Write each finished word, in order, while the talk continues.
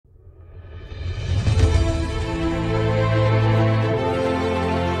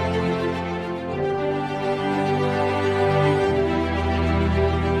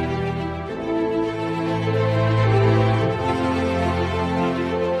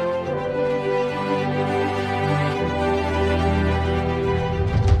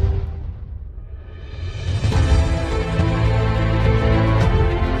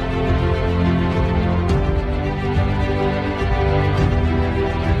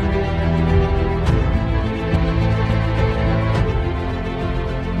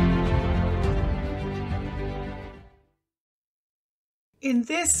In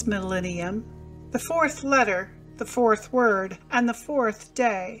this millennium, the fourth letter, the fourth word, and the fourth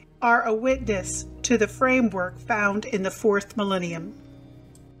day are a witness to the framework found in the fourth millennium.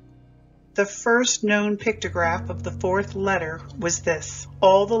 The first known pictograph of the fourth letter was this.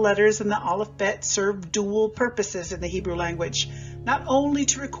 All the letters in the alphabet served dual purposes in the Hebrew language, not only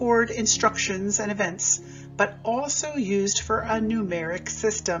to record instructions and events, but also used for a numeric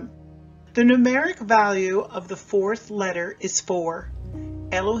system. The numeric value of the fourth letter is 4.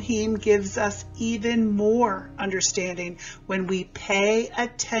 Elohim gives us even more understanding when we pay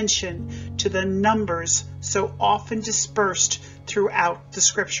attention to the numbers so often dispersed throughout the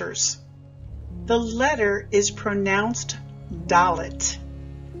scriptures. The letter is pronounced Dalet.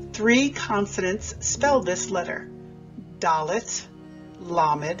 3 consonants spell this letter: Dalet,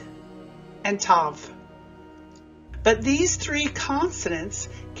 Lamed, and Tav. But these 3 consonants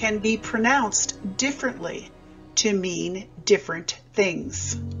can be pronounced differently to mean different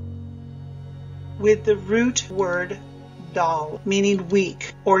things. With the root word dal, meaning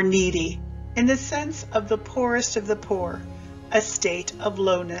weak or needy, in the sense of the poorest of the poor, a state of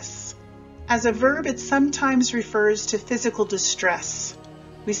lowness. As a verb, it sometimes refers to physical distress.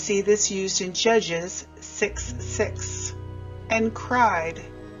 We see this used in Judges 6:6. And cried,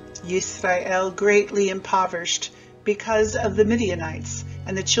 Yisrael greatly impoverished because of the Midianites,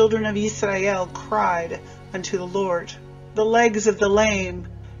 and the children of Israel cried unto the Lord. The legs of the lame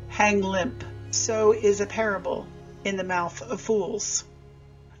hang limp. So is a parable in the mouth of fools.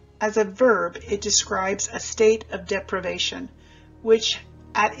 As a verb, it describes a state of deprivation, which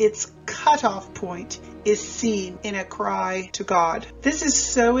at its cutoff point is seen in a cry to God. This is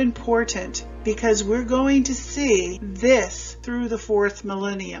so important because we're going to see this through the fourth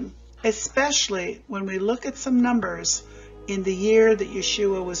millennium, especially when we look at some numbers in the year that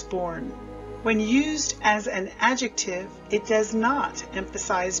Yeshua was born. When used as an adjective, it does not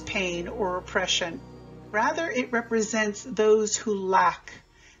emphasize pain or oppression. Rather, it represents those who lack.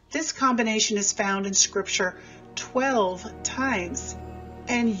 This combination is found in Scripture 12 times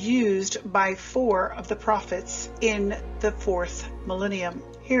and used by 4 of the prophets in the fourth millennium.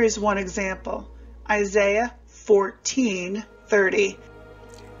 Here is one example. Isaiah 14:30.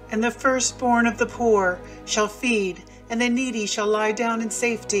 And the firstborn of the poor shall feed, and the needy shall lie down in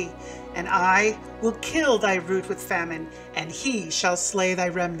safety. And I will kill thy root with famine, and he shall slay thy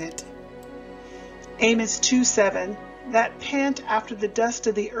remnant. Amos 2:7. That pant after the dust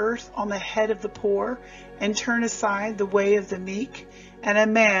of the earth on the head of the poor, and turn aside the way of the meek. And a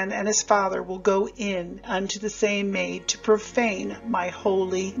man and his father will go in unto the same maid to profane my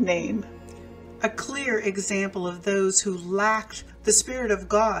holy name. A clear example of those who lacked the Spirit of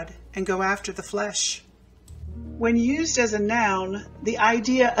God and go after the flesh. When used as a noun, the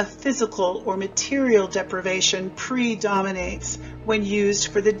idea of physical or material deprivation predominates when used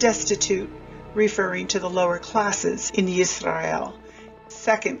for the destitute, referring to the lower classes in Israel.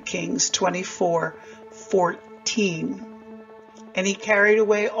 2 Kings 24:14. And he carried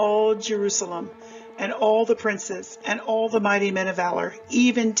away all Jerusalem, and all the princes, and all the mighty men of valor,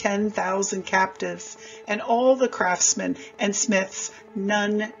 even 10,000 captives, and all the craftsmen and smiths.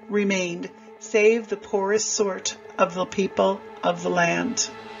 None remained, save the poorest sort of the people of the land.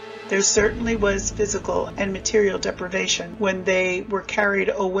 There certainly was physical and material deprivation when they were carried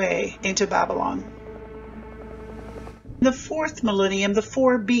away into Babylon. In the fourth millennium, the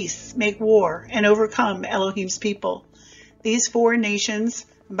 4 beasts make war and overcome Elohim's people. These 4 nations,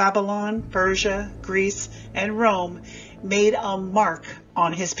 Babylon, Persia, Greece, and Rome, made a mark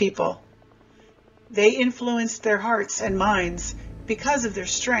on his people. They influenced their hearts and minds because of their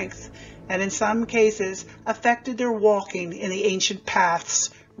strength, and in some cases affected their walking in the ancient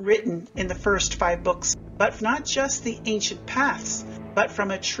paths written in the first 5 books. But not just the ancient paths, but from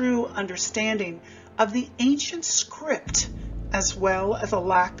a true understanding of the ancient script, as well as a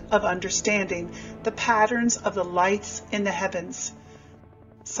lack of understanding the patterns of the lights in the heavens.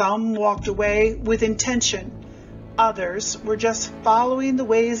 Some walked away with intention. Others were just following the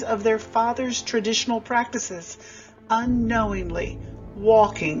ways of their fathers' traditional practices, unknowingly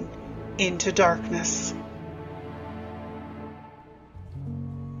walking into darkness.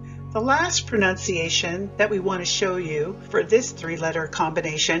 The last pronunciation that we want to show you for this 3-letter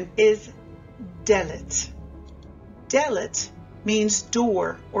combination is Dalet. Dalet means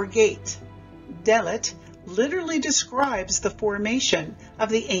door or gate. Dalet literally describes the formation of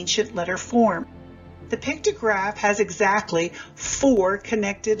the ancient letter form. The pictograph has exactly 4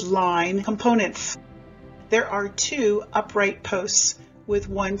 connected line components. There are 2 upright posts with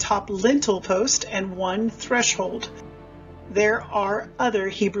 1 top lintel post and 1 threshold. There are other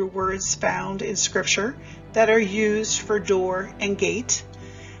Hebrew words found in Scripture that are used for door and gate.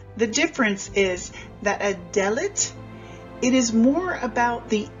 The difference is that a dalet, it is more about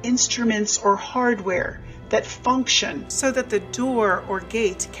the instruments or hardware that function so that the door or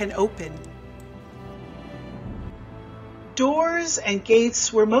gate can open. Doors and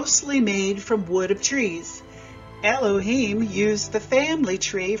gates were mostly made from wood of trees. Elohim used the family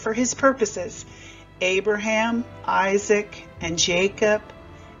tree for his purposes. Abraham, Isaac, and Jacob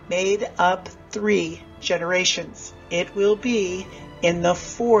made up 3 generations. It will be in the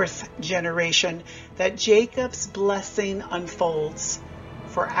 4th generation that Jacob's blessing unfolds.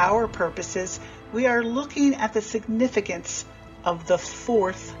 For our purposes, we are looking at the significance of the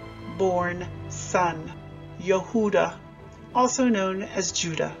 4th born son, Yehuda, also known as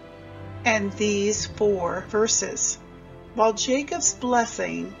Judah. And these 4 verses. While Jacob's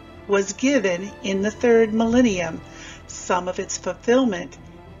blessing was given in the 3rd millennium, some of its fulfillment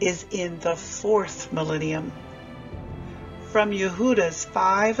is in the 4th millennium. From Yehuda's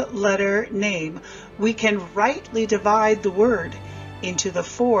 5-letter name, we can rightly divide the word into the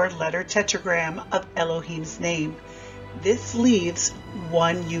 4-letter tetragram of Elohim's name. This leaves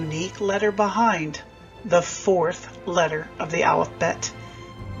one unique letter behind, the 4th letter of the alphabet,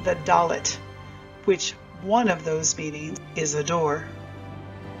 the Dalet, which one of those meanings is a door.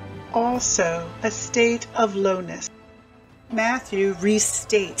 Also, a state of lowness. Matthew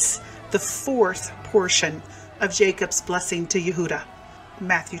restates the 4th portion of Jacob's blessing to Yehuda.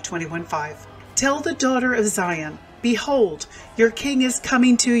 Matthew 21:5. Tell the daughter of Zion, behold, your king is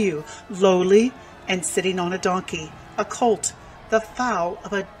coming to you, lowly and sitting on a donkey, a colt, the foal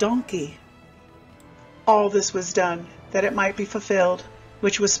of a donkey. All this was done that it might be fulfilled,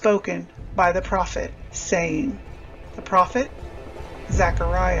 which was spoken by the prophet, saying. The prophet?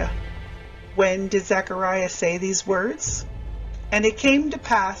 Zechariah. When did Zechariah say these words? And it came to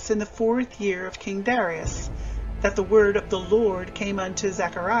pass in the 4th year of King Darius, that the word of the Lord came unto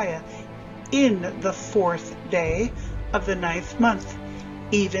Zechariah in the 4th day of the 9th month,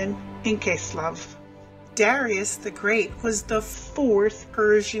 even in Kislev. Darius the Great was the 4th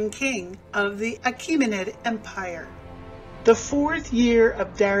Persian king of the Achaemenid Empire. The 4th year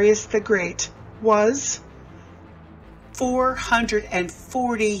of Darius the Great was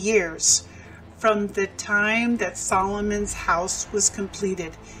 440 years from the time that Solomon's house was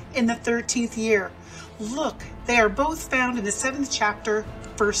completed in the 13th year. Look, they are both found in the 7th chapter,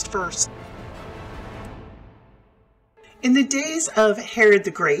 1st verse. In the days of Herod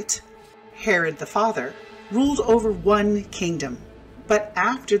the Great, Herod the father ruled over one kingdom. But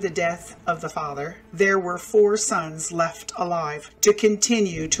after the death of the father, there were 4 sons left alive to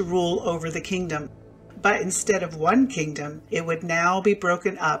continue to rule over the kingdom. But instead of one kingdom, it would now be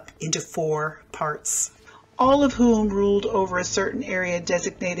broken up into 4 parts, all of whom ruled over a certain area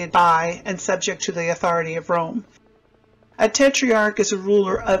designated by and subject to the authority of Rome. A tetrarch is a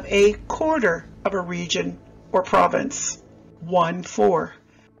ruler of a quarter of a region or province. 1/4.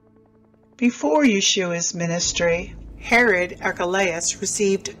 Before Yeshua's ministry, Herod Archelaus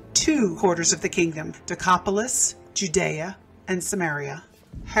received 2 quarters of the kingdom, Decapolis, Judea, and Samaria.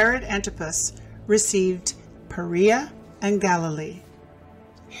 Herod Antipas received Perea and Galilee.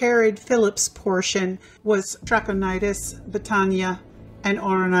 Herod Philip's portion was Trachonitis, Batanea, and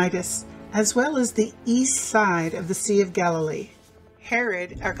Oronitis, as well as the east side of the Sea of Galilee.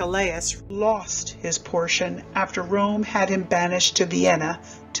 Herod Archelaus lost his portion after Rome had him banished to Vienna,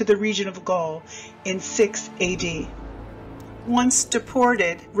 to the region of Gaul, in 6 AD. Once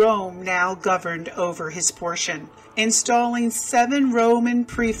deported, Rome now governed over his portion, installing 7 Roman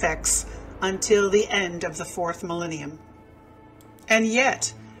prefects until the end of the 4th millennium. And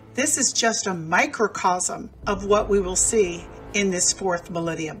yet, this is just a microcosm of what we will see in this 4th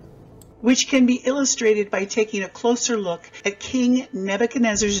millennium, which can be illustrated by taking a closer look at King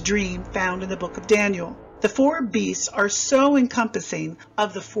Nebuchadnezzar's dream found in the book of Daniel. The 4 beasts are so encompassing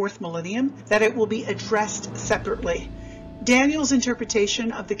of the 4th millennium that it will be addressed separately. Daniel's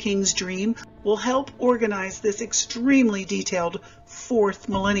interpretation of the king's dream will help organize this extremely detailed 4th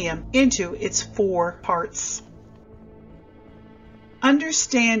millennium into its 4 parts.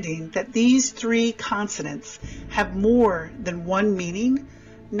 Understanding that these 3 consonants have more than one meaning,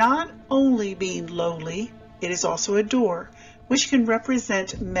 not only being lowly, it is also a door, which can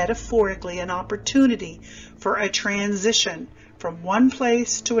represent metaphorically an opportunity for a transition from one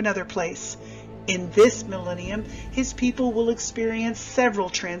place to another place. In this millennium, his people will experience several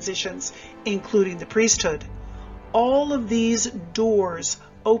transitions, including the priesthood. All of these doors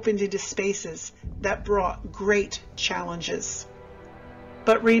opened into spaces that brought great challenges.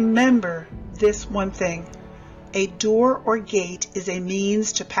 But remember this one thing. A door or gate is a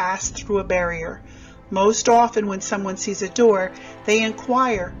means to pass through a barrier. Most often when someone sees a door, they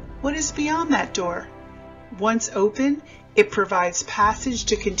inquire, what is beyond that door? Once open, it provides passage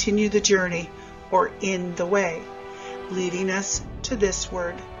to continue the journey, or in the way, leading us to this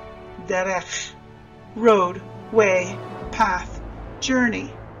word, derech, road, way, path,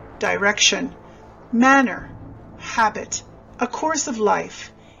 journey, direction, manner, habit, a course of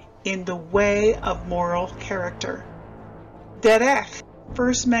life, in the way of moral character. Derech,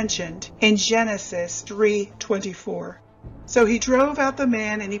 first mentioned in Genesis 3:24. So he drove out the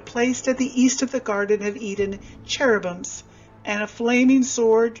man, and he placed at the east of the Garden of Eden cherubims, and a flaming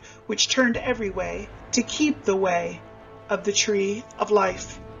sword which turned every way, to keep the way of the tree of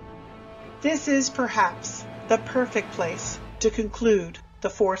life. This is perhaps the perfect place to conclude the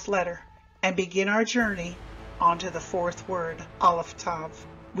fourth letter and begin our journey onto the fourth word, Aleph Tav.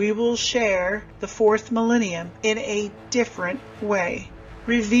 We will share the fourth millennium in a different way,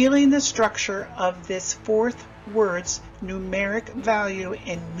 revealing the structure of this fourth word's numeric value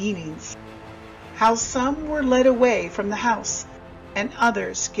and meanings, how some were led away from the house and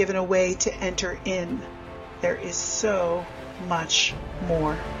others given a way to enter in. There is so much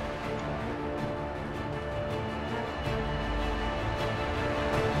more.